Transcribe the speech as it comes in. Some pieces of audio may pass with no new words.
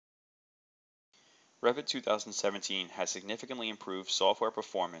Revit 2017 has significantly improved software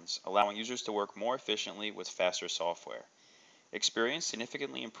performance, allowing users to work more efficiently with faster software. Experience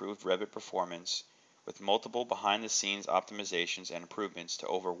significantly improved Revit performance with multiple behind-the-scenes optimizations and improvements to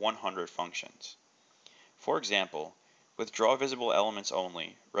over 100 functions. For example, with Draw Visible Elements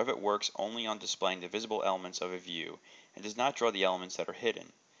only, Revit works only on displaying the visible elements of a view and does not draw the elements that are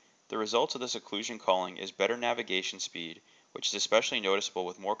hidden. The result of this occlusion culling is better navigation speed, which is especially noticeable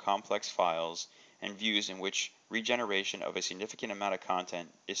with more complex files and views in which regeneration of a significant amount of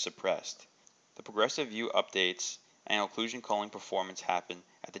content is suppressed. The progressive view updates and occlusion culling performance happen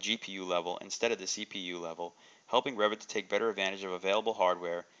at the GPU level instead of the CPU level, helping Revit to take better advantage of available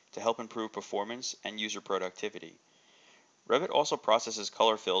hardware to help improve performance and user productivity. Revit also processes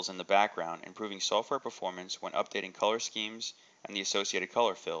color fills in the background, improving software performance when updating color schemes and the associated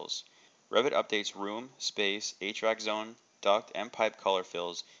color fills. Revit updates room, space, HVAC zone, duct, and pipe color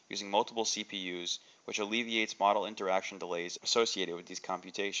fills using multiple CPUs, which alleviates model interaction delays associated with these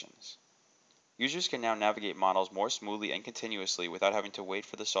computations. Users can now navigate models more smoothly and continuously without having to wait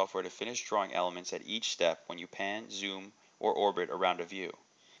for the software to finish drawing elements at each step when you pan, zoom, or orbit around a view.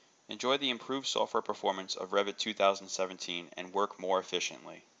 Enjoy the improved software performance of Revit 2017 and work more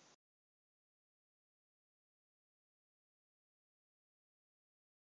efficiently.